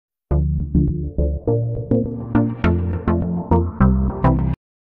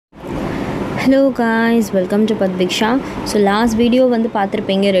Hello guys, welcome to Padviksha. So last video வந்து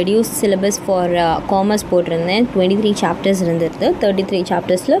பார்த்திருப்பீங்க reduced syllabus for commerce போட்டிருந்தேன். 23 chapters இருந்திருக்கு. 33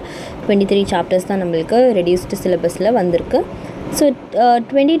 chaptersல 23 chapters தான் நம்மளுக்கு reduced syllabusல வந்திருக்கு. ஸோ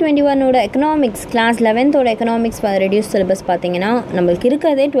 2021 ஓட எக்கனாமிக்ஸ் கிளாஸ் 11th ஓட எக்கனாமிக்ஸ் ரெடியூஸ் சிலபஸ் பார்த்தீங்கன்னா நம்மளுக்கு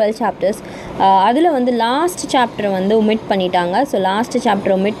இருக்கிறதே 12 சாப்டர்ஸ். அதில் வந்து லாஸ்ட் சாப்டர் வந்து ஒமிட் பண்ணிட்டாங்க. ஸோ லாஸ்ட்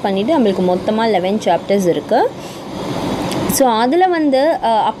சாப்டர் ஒமிட் பண்ணிவிட்டு நம்மளுக்கு மொத்தமாக 11 சாப்டர்ஸ் இருக்குது. ஸோ அதில் வந்து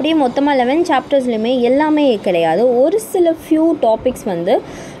அப்படியே மொத்தமாக 11 சாப்டர்ஸ்லையுமே எல்லாமே கிடையாது. ஒரு சில ஃபியூ டாபிக்ஸ் வந்து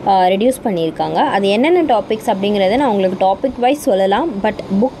ரெடியூஸ் பண்ணியிருக்காங்க. அது என்னென்ன டாபிக்ஸ் அப்படிங்கிறத நான் உங்களுக்கு டாபிக் வைஸ் சொல்லலாம். பட்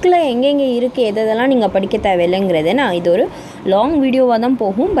புக்கில் எங்கெங்கே இருக்குது எதெல்லாம் நீங்கள் படிக்க தேவையில்லைங்கிறத நான் இது ஒரு லாங் வீடியோவாக தான்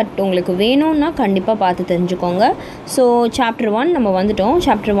போகும். பட் உங்களுக்கு வேணும்னா கண்டிப்பாக பார்த்து தெரிஞ்சுக்கோங்க. ஸோ சாப்டர் 1 நம்ம வந்துவிட்டோம்.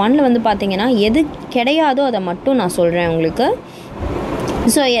 சாப்டர் 1ல் வந்து பார்த்திங்கன்னா எது கிடையாதோ அதை மட்டும் நான் சொல்கிறேன் உங்களுக்கு.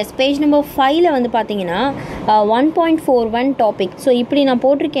 ஸோ எஸ், பேஜ் நம்பர் 5ல் வந்து பார்த்தீங்கன்னா 1.41 டாபிக். ஸோ இப்படி நான்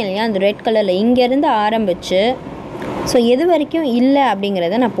போட்டிருக்கேன் இல்லையா, அந்த ரெட் கலரில் இங்கேருந்து ஆரம்பித்து ஸோ எது வரைக்கும் இல்லை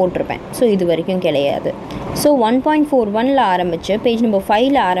அப்படிங்கிறத நான் போட்டிருப்பேன். ஸோ இது வரைக்கும் கிடையாது. ஸோ 1.41ல் ஆரம்பித்து பேஜ் நம்பர்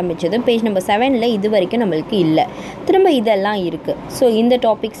 5ல் ஆரம்பித்தது பேஜ் நம்பர் 7ல் இது வரைக்கும் நம்மளுக்கு இல்லை. திரும்ப இதெல்லாம் இருக்குது. ஸோ இந்த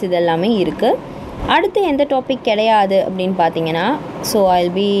டாபிக்ஸ் இதெல்லாமே இருக்குது. அடுத்து எந்த டாபிக் கிடையாது அப்படின்னு பார்த்தீங்கன்னா, so I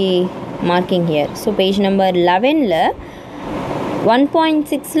will be marking here. So page number 11ல்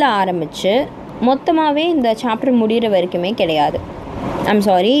 1.6ல் ஆரம்பித்து மொத்தமாகவே இந்த சாப்டர் முடிகிற வரைக்குமே கிடையாது. ஐம்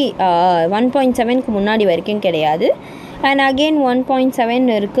சாரி, 1.7க்கு முன்னாடி வரைக்கும் கிடையாது. அண்ட் அகெயின்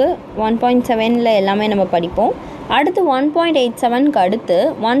 1.7 இருக்குது. 1.7ல் எல்லாமே நம்ம படிப்போம். அடுத்து 1.87க்கு அடுத்து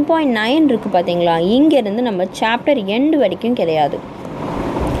 1.9 இருக்குது பார்த்தீங்களா, இங்கேருந்து நம்ம சாப்டர் எண்டு வரைக்கும் கிடையாது.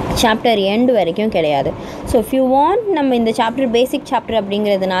 சாப்டர் எண்டு வரைக்கும் கிடையாது. ஸோ இஃப் யூ வாண்ட், நம்ம இந்த சாப்டர் பேசிக் சாப்டர்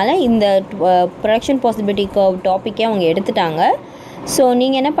அப்படிங்கிறதுனால இந்த ப்ரொடக்ஷன் பாசிபிலிட்டி கர்வ் டாப்பிக்கே அவங்க எடுத்துட்டாங்க. ஸோ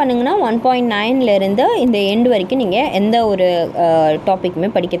நீங்கள் என்ன பண்ணுங்கன்னா 1.9லேருந்து இந்த எண்டு வரைக்கும் நீங்கள் எந்த ஒரு டாப்பிக்குமே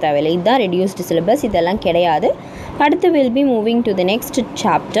படிக்க தேவையில்லை. இதுதான் ரெடியூஸ்டு சிலபஸ். இதெல்லாம் கிடையாது. அடுத்து will be moving to the next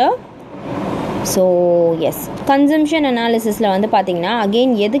chapter. So S, consumption அனாலிசிஸில் வந்து பார்த்திங்கன்னா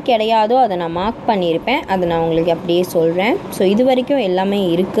அகெயின் எது கிடையாதோ அதை நான் மார்க் பண்ணியிருப்பேன். அதை நான் உங்களுக்கு அப்படியே சொல்கிறேன். ஸோ இது வரைக்கும் எல்லாமே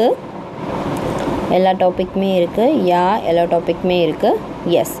இருக்குது. எல்லா டாப்பிக்குமே இருக்குது. எல்லா டாப்பிக்குமே இருக்குது.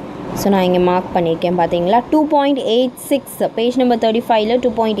 எஸ், ஸோ நான் இங்கே மார்க் பண்ணியிருக்கேன் பார்த்தீங்களா. 2.86 பேஜ் நம்பர் 35ல்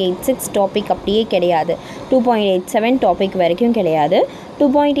 2.86 டாபிக் அப்படியே கிடையாது. 2.87 டாபிக் வரைக்கும் கிடையாது.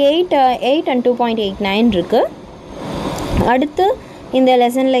 2.88 அண்ட் 2.89 இருக்குது. அடுத்து இந்த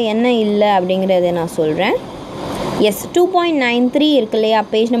லெசனில் என்ன இல்லை அப்படிங்கிறத நான் சொல்கிறேன். எஸ், 2.93 இருக்கு இல்லையா,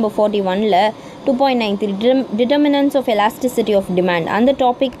 page number 41ல் 2.93 determinants of elasticity of demand, அந்த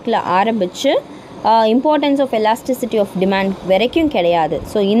டாப்பிக்கில் ஆரம்பித்து importance of elasticity of demand வரைக்கும் கிடையாது.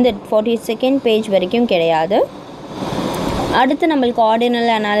 ஸோ இந்த 42nd பேஜ் வரைக்கும் கிடையாது. அடுத்து நம்மளுக்கு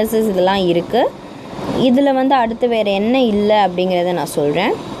ஆர்டினல் அனாலிசிஸ் இதெல்லாம் இருக்குது. இதில் வந்து அடுத்து வேறு என்ன இல்லை அப்படிங்கிறத நான்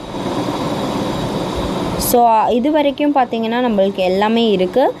சொல்கிறேன். ஸோ இது வரைக்கும் பார்த்திங்கன்னா நம்மளுக்கு எல்லாமே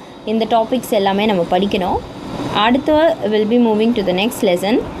இருக்குது. இந்த டாபிக்ஸ் எல்லாமே நம்ம படிக்கணும். அடுத்து will be moving to the next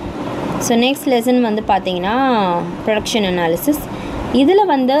lesson. So next lesson வந்து பார்த்திங்கன்னா ப்ரொடக்ஷன் அனாலிசிஸ். இதில்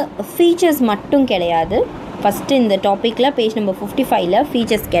வந்து ஃபீச்சர்ஸ் மட்டும் கிடையாது. ஃபஸ்ட்டு இந்த டாப்பிக்கில் பேஜ் நம்பர் 55ல்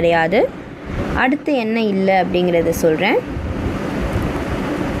ஃபீச்சர்ஸ் கிடையாது. அடுத்து என்ன இல்லை அப்படிங்கிறத சொல்கிறேன்.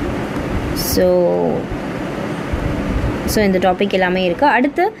 ஸோ இந்த டாபிக் எல்லாமே இருக்குது.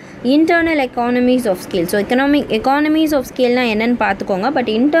 அடுத்து internal economies of scale. So economies of ஸ்கேல்னால் என்னென்னு பார்த்துக்கோங்க. But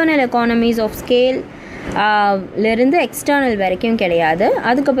internal economies of scale லேருந்து external வரைக்கும் கிடையாது.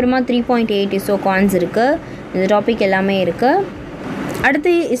 அதுக்கப்புறமா 3.8 இசோ கான்ஸ் இருக்குது. இந்த டாபிக் எல்லாமே இருக்குது.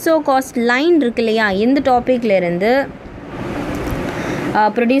 அடுத்து இசோ காஸ்ட் லைன் இருக்கு இல்லையா, இந்த டாப்பிக்லேருந்து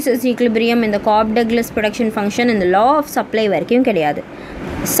ப்ரொடியூசர்ஸ் ஈக்லிபிரியம், இந்த காப் டக்லஸ் ப்ரொடக்ஷன் ஃபங்க்ஷன், இந்த லா ஆஃப் சப்ளை வரைக்கும் கிடையாது.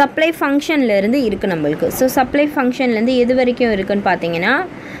 சப்ளை ஃபங்க்ஷன்லேருந்து இருக்குது நம்மளுக்கு. ஸோ சப்ளை ஃபங்க்ஷன்லேருந்து எது வரைக்கும் இருக்குதுன்னு பார்த்தீங்கன்னா,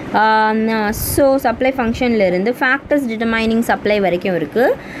 so supply ஃபங்க்ஷன்லேருந்து factors determining supply வரைக்கும்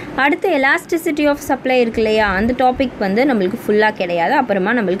இருக்குது. அடுத்து எலாஸ்டிசிட்டி ஆஃப் சப்ளை இருக்கு இல்லையா, அந்த டாபிக் வந்து நம்மளுக்கு ஃபுல்லாக கிடையாது.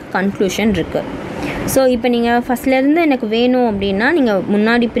 அப்புறமா நம்மளுக்கு கன்க்ளூஷன் இருக்குது. ஸோ இப்போ நீங்கள் ஃபஸ்ட்லேருந்து எனக்கு வேணும் அப்படின்னா நீங்கள்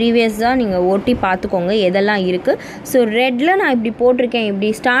முன்னாடி ப்ரீவியஸாக நீங்கள் ஓட்டி பார்த்துக்கோங்க எதெல்லாம் இருக்குது. ஸோ ரெட்டில் நான் இப்படி போட்டிருக்கேன், இப்படி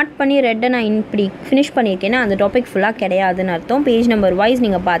ஸ்டார்ட் பண்ணி ரெட்டை நான் இப்படி ஃபினிஷ் பண்ணியிருக்கேன்னா அந்த டாபிக் ஃபுல்லாக கிடையாதுன்னு அர்த்தம். பேஜ் நம்பர் வைஸ்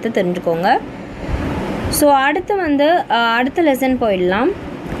நீங்கள் பார்த்து தெரிஞ்சுக்கோங்க. ஸோ அடுத்து வந்து அடுத்த லெசன் போயிடலாம்.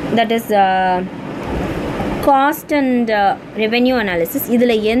 That is cost and revenue analysis.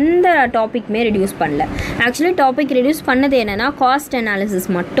 இதில் எந்த டாப்பிக்குமே ரெடியூஸ் பண்ணல. ஆக்சுவலி டாபிக் ரெடியூஸ் பண்ணது என்னென்னா காஸ்ட் அனாலிசிஸ்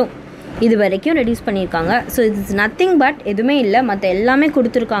மட்டும் இது வரைக்கும் ரெடியூஸ் பண்ணியிருக்காங்க. ஸோ இட்ஸ் நத்திங் பட் எதுவுமே இல்லை, மற்ற எல்லாமே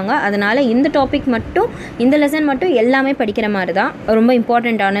கொடுத்துருக்காங்க. அதனால் இந்த டாபிக் மட்டும், இந்த லெசன் மட்டும் எல்லாமே படிக்கிற மாதிரி தான். ரொம்ப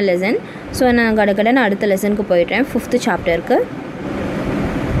இம்பார்ட்டண்ட்டான லெசன். ஸோ நான் கடை அடுத்த லெசனுக்கு போயிடுறேன். 5th சாப்டருக்கு.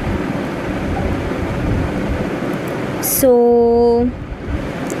 So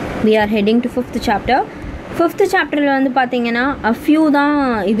we are heading to 5th chapter. 5th chapterல வந்து பார்த்தீங்கன்னா a few தான்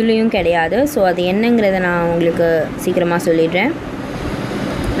இதுலேயும் கிடையாது. ஸோ அது என்னங்கிறத நான் உங்களுக்கு சீக்கிரமாக சொல்லிடுறேன்.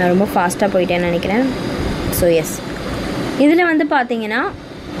 நான் ரொம்ப ஃபாஸ்ட்டாக போயிட்டேன்னு நினைக்கிறேன். ஸோ எஸ், இதில் வந்து பார்த்தீங்கன்னா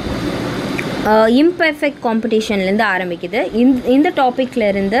இம்பர்ஃபெக்ட் காம்படிஷன்லேருந்து ஆரம்பிக்குது. இந்த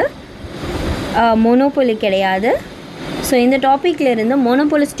டாப்பிக்லேருந்து மோனோபோலி கிடையாது. ஸோ இந்த டாப்பிக்லேருந்து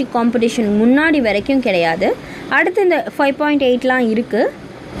மோனோபோலிஸ்டிக் காம்படிஷன் முன்னாடி வரைக்கும் கிடையாது. அடுத்து இந்த 5.8லாம் இருக்குது.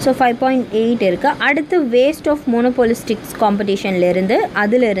 ஸோ 5.8 இருக்குது. அடுத்து வேஸ்ட் ஆஃப் மோனோபோலிஸ்டிக்ஸ் காம்படிஷன்லேருந்து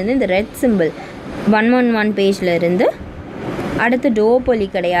அதிலிருந்து இந்த ரெட் சிம்பிள் 111 பேஜ்லேருந்து அடுத்து டோபோலி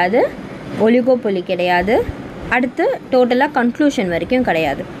கிடையாது, ஒலிகோபோலி கிடையாது, அடுத்து டோட்டலாக கன்க்ளூஷன் வரைக்கும்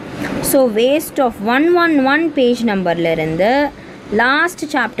கிடையாது. ஸோ வேஸ்ட் ஆஃப் 111 பேஜ் நம்பர்லேருந்து லாஸ்ட்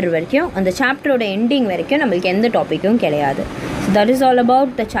சாப்டர் வரைக்கும், அந்த சாப்டரோட எண்டிங் வரைக்கும் நம்மளுக்கு எந்த டாப்பிக்கும் கிடையாது. So that is all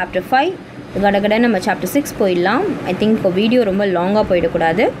about the chapter 5. கடகட நம்ம சாப்டர் 6 போயிடலாம். ஐ திங்க் வீடியோ ரொம்ப லாங்காக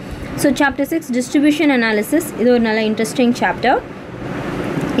போயிடக்கூடாது. ஸோ சாப்டர் 6 டிஸ்ட்ரிபியூஷன் அனாலிசிஸ், இது ஒரு நல்ல இன்ட்ரெஸ்டிங் சாப்டர்.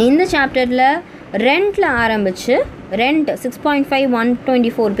 இந்த சாப்டரில் ரெண்டில் ஆரம்பித்து ரெண்ட் 6.5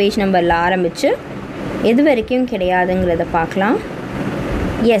 124 பேஜ் நம்பரில் ஆரம்பித்து எது வரைக்கும் கிடையாதுங்கிறத பார்க்கலாம்.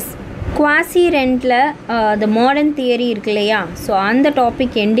 எஸ், குவாசி ரெண்டில் த மாடர்ன் தியரி இருக்கு இல்லையா, ஸோ அந்த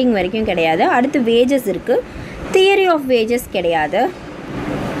டாபிக் எண்டிங் வரைக்கும் கிடையாது. அடுத்து வேஜஸ் இருக்குது, தியரி ஆஃப் வேஜஸ் கிடையாது.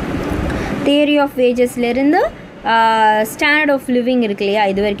 Theory of வேஜஸ்லேருந்து standard of living இருக்கு இல்லையா,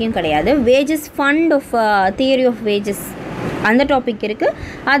 இது வரைக்கும் கிடையாது. Wages fund of theory of wages அந்த டாபிக் இருக்குது.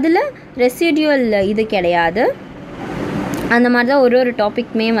 அதில் ரெசிடியூவல் இது கிடையாது. அந்த மாதிரி தான் ஒரு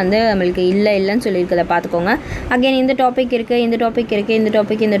டாப்பிக்குமே வந்து நம்மளுக்கு இல்லைன்னு சொல்லியிருக்கதை பார்த்துக்கோங்க. அகெயின் இந்த டாபிக் இருக்குது, இந்த டாபிக் இருக்குது,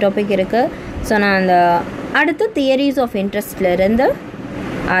 இந்த டாபிக் இருக்குது. ஸோ நான் அந்த அடுத்து தியரிஸ் ஆஃப் இன்ட்ரெஸ்ட்லேருந்து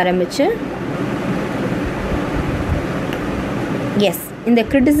ஆரம்பித்து எஸ் இந்த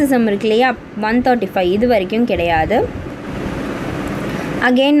கிரிட்டிசிசம் இருக்கு இல்லையா 135 இது வரைக்கும் கிடையாது.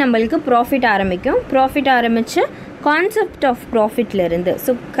 அகெயின் நம்மளுக்கு ப்ராஃபிட் ஆரம்பிக்கும். ப்ராஃபிட் ஆரம்பித்து concept of ப்ராஃபிட்லேருந்து,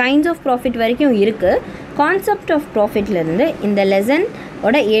 so kinds of profit வரைக்கும் இருக்குது. கான்செப்ட் ஆஃப் ப்ராஃபிட்லேருந்து இந்த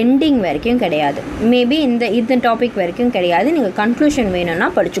லெசனோட எண்டிங் வரைக்கும் கிடையாது. மேபி இந்த டாபிக் வரைக்கும் கிடையாது. நீங்கள் கன்க்ளூஷன் வேணும்னா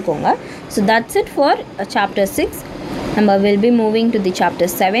படிச்சுக்கோங்க. So that's it for chapter 6. நம்ம will be moving to the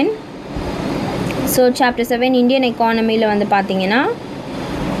chapter 7. So chapter 7 Indian எக்கானமியில் வந்து பார்த்திங்கன்னா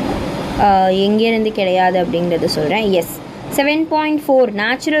எங்கேருந்து கிடையாது அப்படிங்கிறது சொல்கிறேன். S, 7.4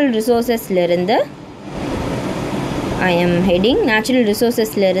 natural ரிசோர்ஸஸ்லேருந்து I am heading natural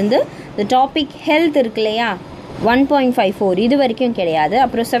ரிசோர்ஸஸ்லேருந்து இந்த டாபிக் ஹெல்த் இருக்கு இல்லையா 1.54 இது வரைக்கும் கிடையாது.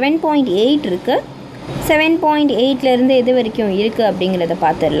 அப்புறம் 7.8 இருக்குது. 7.8லேருந்து எது வரைக்கும் இருக்குது அப்படிங்கிறத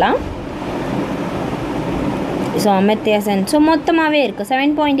பார்த்துடலாம். ஸோ அமர்த்தியாசன் ஸோ மொத்தமாகவே இருக்குது.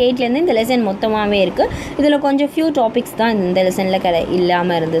 7.8லேருந்து இந்த லெசன் மொத்தமாகவே இருக்குது. இதில் கொஞ்சம் ஃபியூ டாபிக்ஸ் தான் இந்த லெசனில்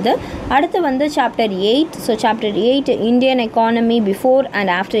இல்லாமல் இருந்தது. அடுத்து வந்து chapter 8. So chapter 8 Indian economy before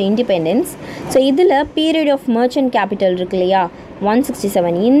and after independence. So இதில் பீரியட் ஆஃப் மர்ச்சன்ட் கேபிட்டல் இருக்கு இல்லையா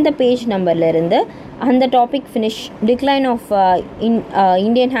 167 இந்த பேஜ் நம்பர்லேருந்து அந்த topic finish. Decline of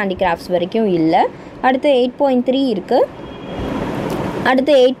Indian handicrafts வரைக்கும் இல்லை. அடுத்து 8.3 இருக்குது.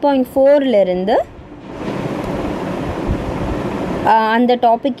 அடுத்து 8.4லேருந்து அந்த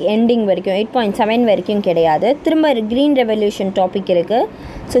டாபிக் எண்டிங் வரைக்கும் 8.7 வரைக்கும் கிடையாது. திரும்ப க்ரீன் ரெவல்யூஷன் டாபிக் இருக்குது.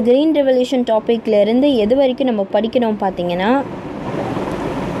 ஸோ க்ரீன் ரெவல்யூஷன் டாப்பிக்லேருந்து எது வரைக்கும் நம்ம படிக்கணும் பார்த்திங்கன்னா,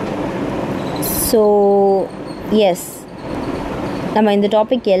 ஸோ எஸ் நம்ம இந்த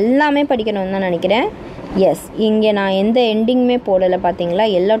டாபிக் எல்லாமே படிக்கணும்னு தான் நினைக்கிறேன். எஸ், இங்கே நான் எந்த எண்டிங்குமே போடலை பார்த்தீங்களா,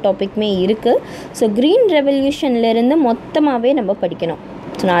 எல்லா டாப்பிக்குமே இருக்குது. ஸோ க்ரீன் ரெவல்யூஷன்லேருந்து மொத்தமாகவே நம்ம படிக்கணும்.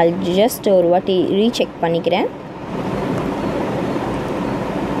 ஸோ நான் ஜஸ்ட் ஒரு வாட்டி ரீசெக் பண்ணிக்கிறேன்.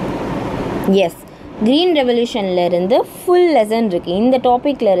 எஸ், க்ரீன் ரெவல்யூஷன்லேருந்து ஃபுல் லெசன் இருக்குது. இந்த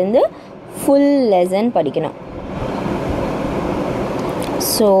டாப்பிக்லேருந்து ஃபுல் லெசன் படிக்கணும்.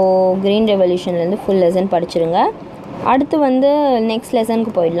 So green ரெவல்யூஷன்லேருந்து full lesson படிச்சுருங்க. அடுத்து வந்து நெக்ஸ்ட்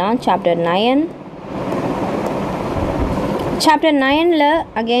லெசனுக்கு போயிடலாம். சாப்டர் 9. சாப்டர் 9ல்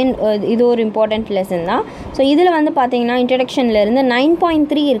அகெயின் இது ஒரு இம்பார்ட்டண்ட் லெசன் தான். ஸோ இதில் வந்து பார்த்தீங்கன்னா இன்ட்ரடக்ஷன்லேருந்து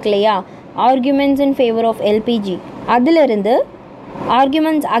 9.3 இருக்கு இல்லையா arguments in favour of LPG, அதிலிருந்து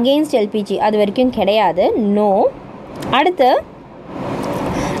ஆர்குமெண்ட்ஸ் அகெயின்ஸ்ட் எல்பிஜி அது வரைக்கும் கிடையாது. நோ. அடுத்து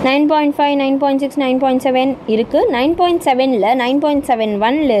 9.5 9.6 9.7 இருக்குது. 9.7ல்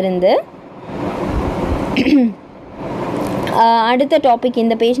 9.71லேருந்து அடுத்த டாபிக்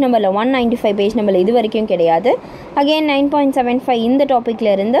இந்த பேஜ் நம்பரில் 195 பேஜ் நம்பரில் இது வரைக்கும் கிடையாது. அகெயின் 9.75 இந்த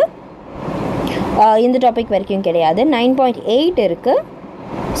டாப்பிக்லேருந்து இந்த டாபிக் வரைக்கும் கிடையாது. 9.8 இருக்குது.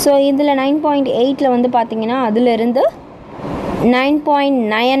 ஸோ இதில் 9.8ல் வந்து பார்த்திங்கன்னா அதிலிருந்து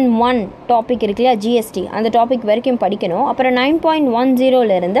 9.91 டாபிக் இருக்கு இல்லையா ஜிஎஸ்டி அந்த டாபிக் வரைக்கும் படிக்கணும். அப்புறம்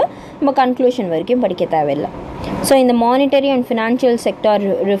 9.10லேருந்து நம்ம கன்க்ளூஷன் வரைக்கும் படிக்க தேவையில்லை. ஸோ இந்த monetary and financial sector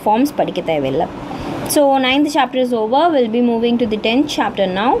reforms படிக்க தேவையில்லை. So 9th chapter is over. We'll be moving to the 10th chapter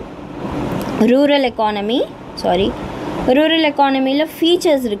now. Rural எக்கானமியில்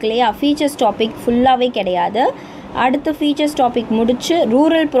features இருக்கு இல்லையா, ஃபீச்சர்ஸ் டாபிக் ஃபுல்லாகவே கிடையாது. அடுத்த ஃபீச்சர்ஸ் டாபிக் முடித்து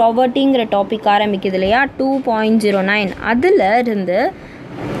ரூரல் ப்ராவர்ட்டிங்கிற டாபிக் ஆரம்பிக்குது இல்லையா, 2.09 அதில் இருந்து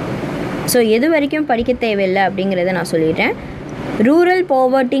ஸோ எது வரைக்கும் படிக்க தேவையில்லை அப்படிங்கிறத நான் சொல்லிடுறேன். ரூரல்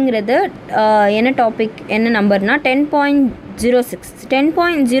பாவர்ட்டிங்கிறது என்ன டாபிக், என்ன நம்பர்னால் 10.06.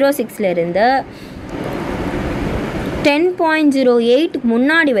 10.06லேருந்து 10.08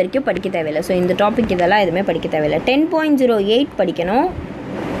 முன்னாடி வரைக்கும் படிக்க தேவையில்லை. ஸோ இந்த டாபிக் இதெல்லாம் எதுவுமே படிக்க தேவையில்லை. 10.08 படிக்கணும்.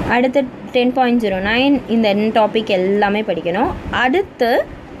 அடுத்து 10.09 இந்த டாபிக் எல்லாமே படிக்கணும். அடுத்து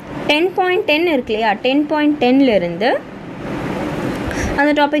 10.10 இருக்கு இல்லையா, 10.10லேருந்து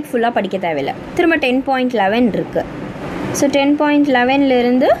அந்த டாபிக் ஃபுல்லாக படிக்க தேவையில்லை. திரும்ப 10.11 இருக்குது. So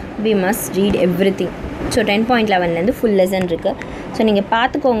 10.11லேருந்து we must read everything. So 10.11லேருந்து full lesson இருக்குது. ஸோ நீங்கள்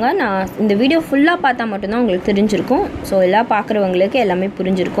பார்த்துக்கோங்க. நான் இந்த வீடியோ ஃபுல்லாக பார்த்தா மட்டும்தான் உங்களுக்கு தெரிஞ்சிருக்கும். ஸோ எல்லாம் பார்க்குறவங்களுக்கு எல்லாமே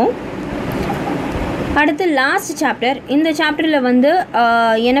புரிஞ்சிருக்கும். அடுத்து லாஸ்ட் சாப்டர். இந்த சாப்டரில் வந்து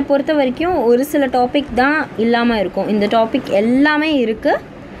என்னை பொறுத்த வரைக்கும் ஒரு சில டாபிக் தான் இல்லாமல் இருக்கும். இந்த டாபிக் எல்லாமே இருக்குது.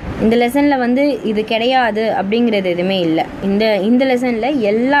 இந்த லெசனில் வந்து இது கிடையாது அப்படிங்கிறது எதுவுமே இல்லை. இந்த லெசனில்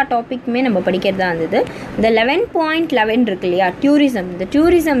எல்லா டாப்பிக்குமே நம்ம படிக்கிறதா இருந்தது. இந்த 11.11 இருக்கு இல்லையா, டூரிசம். இந்த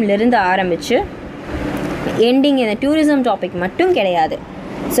டூரிசம்லேருந்து ஆரம்பித்து எண்டிங் இந்த டூரிசம் டாபிக் மட்டும் கிடையாது.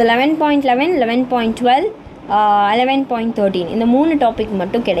 ஸோ 11.11, 11.12, 11.13 இந்த 3 டாபிக்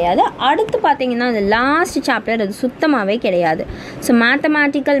மட்டும் கிடையாது. அடுத்து பார்த்திங்கன்னா இந்த லாஸ்ட் சாப்டர் அது சுத்தமாகவே கிடையாது. So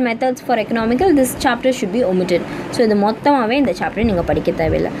mathematical methods for economical this chapter should be omitted. So இது மொத்தமாகவே இந்த சாப்டர் நீங்கள் படிக்க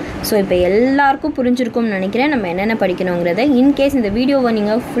தேவையில்லை. ஸோ இப்போ எல்லாருக்கும் புரிஞ்சிருக்கும்னு நினைக்கிறேன் நம்ம என்னென்ன படிக்கணுங்கிறத. இன்கேஸ் இந்த வீடியோவை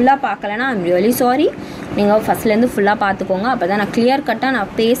நீங்கள் ஃபுல்லாக பார்க்கலன்னா ஐம் ரியலி சாரி. நீங்கள் ஃபஸ்ட்லேருந்து ஃபுல்லாக பார்த்துக்கோங்க. அப்போ தான் நான் கிளியர் கட்டாக நான்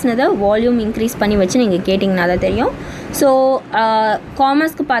பேசினதை வால்யூம் இன்க்ரீஸ் பண்ணி வச்சு நீங்கள் கேட்டிங்கன்னா தான் தெரியும். ஸோ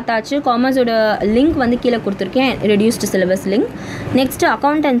காமர்ஸ்க்கு பார்த்தாச்சு. காமர்ஸோட லிங்க் வந்து கீழே கொடுத்துருக்கேன், reduced syllabus link. Next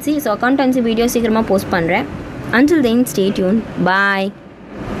accountancy. So accountancy video சீக்கிரமாக போஸ்ட் பண்ணுறேன். Until then, stay tuned. Bye.